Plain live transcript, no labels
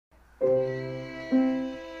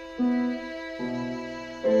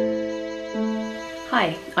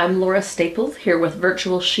Hi, I'm Laura Staples here with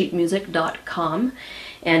virtualsheetmusic.com,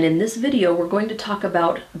 and in this video we're going to talk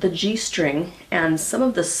about the G string and some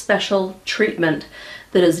of the special treatment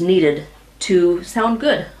that is needed to sound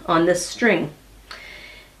good on this string.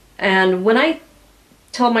 And when I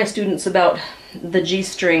tell my students about the G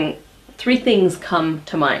string, three things come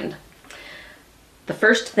to mind. The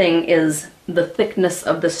first thing is the thickness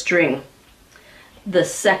of the string. The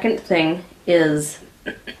second thing is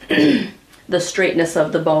the straightness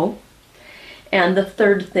of the bow. And the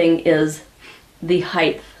third thing is the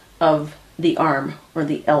height of the arm or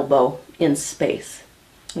the elbow in space.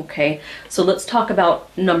 Okay, so let's talk about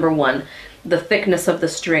number one, the thickness of the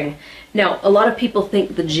string. Now, a lot of people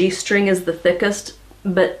think the G string is the thickest,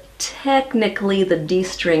 but technically the D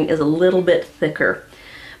string is a little bit thicker.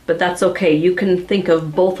 But that's okay, you can think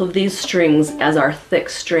of both of these strings as our thick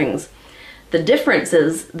strings. The difference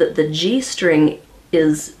is that the G string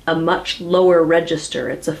is a much lower register.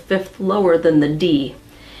 It's a fifth lower than the D.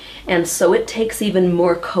 And so it takes even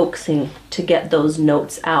more coaxing to get those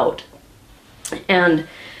notes out. And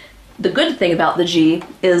the good thing about the G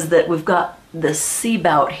is that we've got this C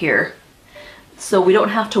bout here. So we don't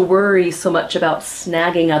have to worry so much about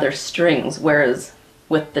snagging other strings, whereas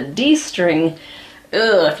with the D string,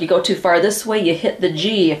 if you go too far this way, you hit the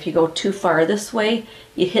G. If you go too far this way,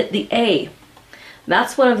 you hit the A.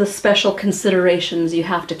 That's one of the special considerations you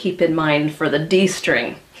have to keep in mind for the D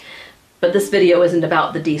string. But this video isn't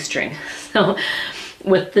about the D string. So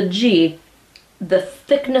with the G, the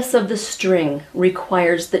thickness of the string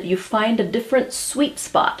requires that you find a different sweet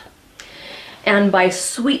spot. And by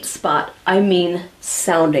sweet spot, I mean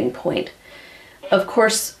sounding point. Of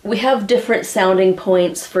course, we have different sounding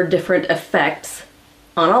points for different effects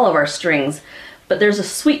on all of our strings, but there's a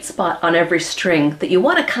sweet spot on every string that you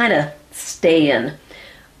want to kind of stay in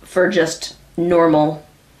for just normal,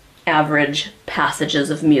 average passages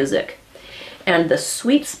of music. And the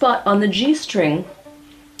sweet spot on the G string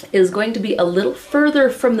is going to be a little further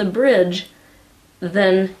from the bridge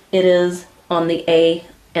than it is on the A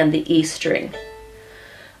and the E string.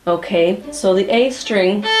 Okay, so the A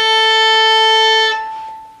string,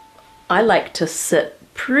 I like to sit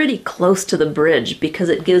pretty close to the bridge because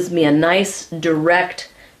it gives me a nice,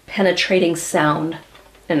 direct, penetrating sound,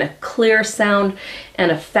 and a clear sound, and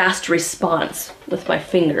a fast response with my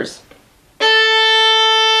fingers.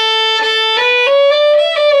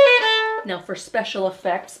 Now for special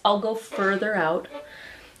effects, I'll go further out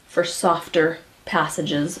for softer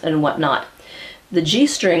passages and whatnot. The G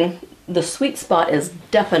string, the sweet spot is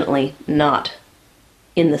definitely not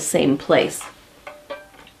in the same place.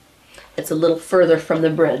 It's a little further from the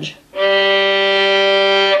bridge.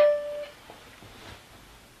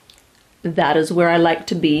 That is where I like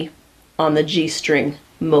to be on the G string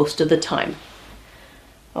most of the time.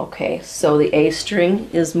 Okay, so the A string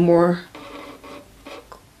is more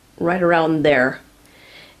right around there.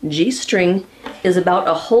 G string is about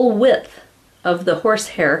a whole width of the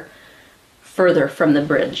horsehair further from the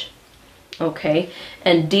bridge. Okay,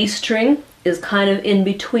 and D string is kind of in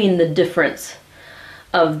between the difference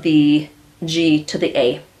of the G to the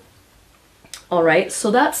A. All right,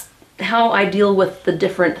 so that's how I deal with the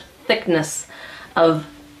different thickness of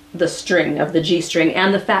the string, of the G string,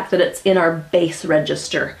 and the fact that it's in our bass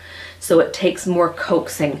register, so it takes more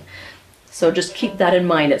coaxing. So just keep that in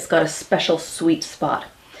mind, it's got a special sweet spot.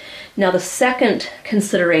 Now the second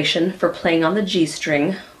consideration for playing on the G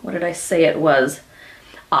string, what did I say it was?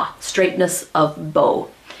 Straightness of bow.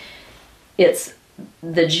 It's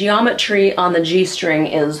the geometry on the G string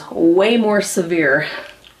is way more severe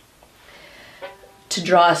to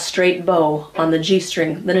draw a straight bow on the G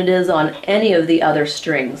string than it is on any of the other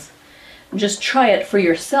strings. Just try it for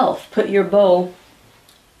yourself. Put your bow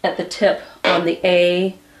at the tip on the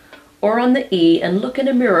A or on the E and look in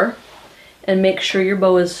a mirror and make sure your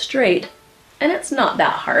bow is straight, and it's not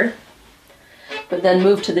that hard. But then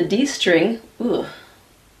move to the D string,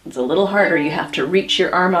 it's a little harder. You have to reach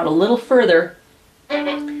your arm out a little further,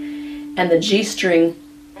 and the G string,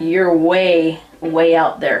 you're way, way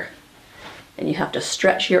out there. And you have to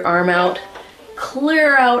stretch your arm out,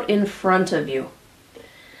 clear out in front of you.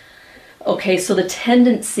 Okay, so the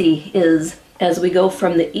tendency is, as we go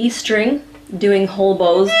from the E string, doing whole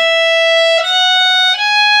bows,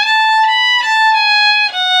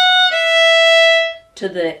 to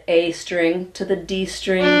the A string, to the D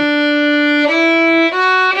string,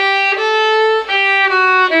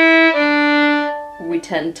 we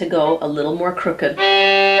tend to go a little more crooked.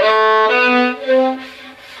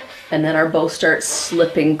 And then our bow starts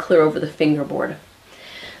slipping clear over the fingerboard.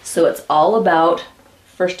 So it's all about,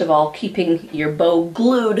 first of all, keeping your bow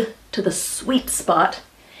glued to the sweet spot,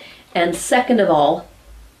 and second of all,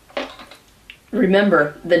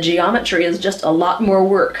 remember, the geometry is just a lot more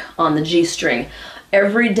work on the G string.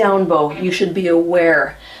 Every down bow, you should be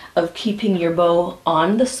aware of keeping your bow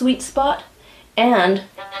on the sweet spot and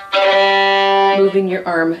moving your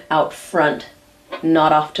arm out front,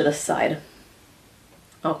 not off to the side.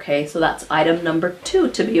 Okay, so that's item number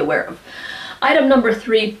 2 to be aware of. Item number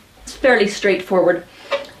 3 is fairly straightforward.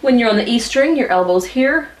 When you're on the E string, your elbow's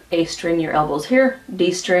here, A string, your elbow's here,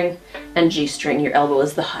 D string, and G string, your elbow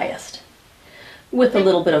is the highest. With a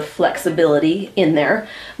little bit of flexibility in there,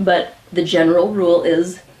 but the general rule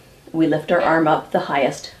is we lift our arm up the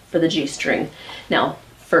highest for the G string. Now,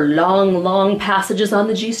 for long, long passages on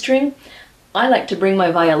the G string, I like to bring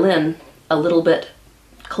my violin a little bit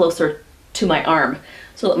closer to my arm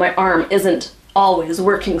so that my arm isn't always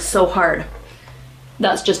working so hard.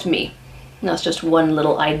 That's just me. That's just one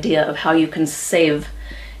little idea of how you can save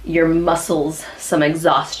your muscles some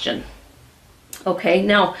exhaustion. Okay,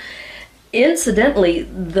 now, incidentally,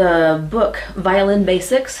 the book Violin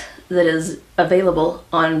Basics that is available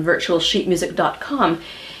on virtualsheetmusic.com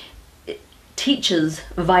teaches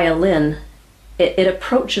violin. It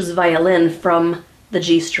approaches violin from the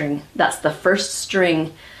G string. That's the first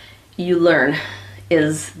string you learn,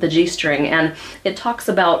 is the G string. And it talks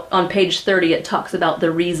about, on page 30, it talks about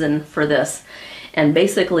the reason for this. And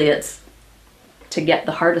basically it's to get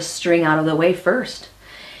the hardest string out of the way first.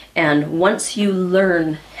 And once you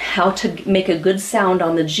learn how to make a good sound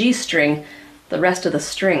on the G string, the rest of the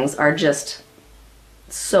strings are just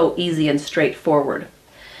so easy and straightforward.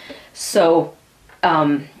 So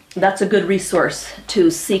that's a good resource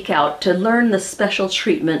to seek out to learn the special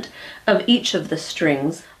treatment of each of the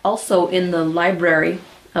strings. Also in the library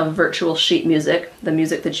of virtual sheet music, the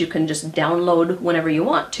music that you can just download whenever you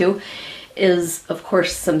want to, is of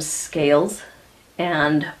course some scales,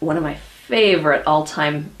 and one of my favorite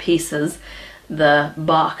all-time pieces, the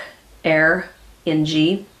Bach Air in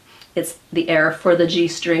G. It's the air for the G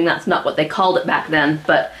string. That's not what they called it back then,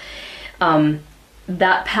 but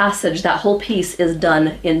that passage, that whole piece is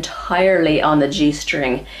done entirely on the G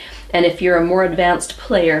string. And if you're a more advanced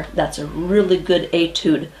player, that's a really good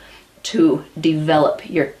etude to develop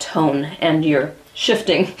your tone and your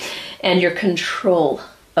shifting and your control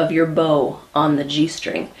of your bow on the G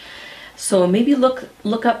string. So maybe look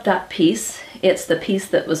up that piece. It's the piece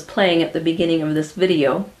that was playing at the beginning of this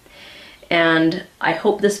video. And I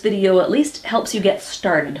hope this video at least helps you get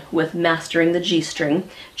started with mastering the G string.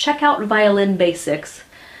 Check out Violin Basics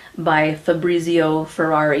by Fabrizio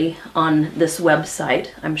Ferrari on this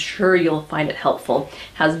website. I'm sure you'll find it helpful. It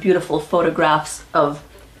has beautiful photographs of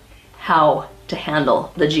how to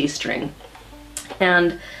handle the G string.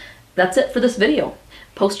 And that's it for this video.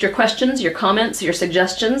 Post your questions, your comments, your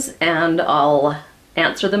suggestions, and I'll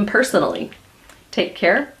answer them personally. Take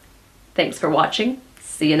care. Thanks for watching.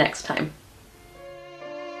 See you next time.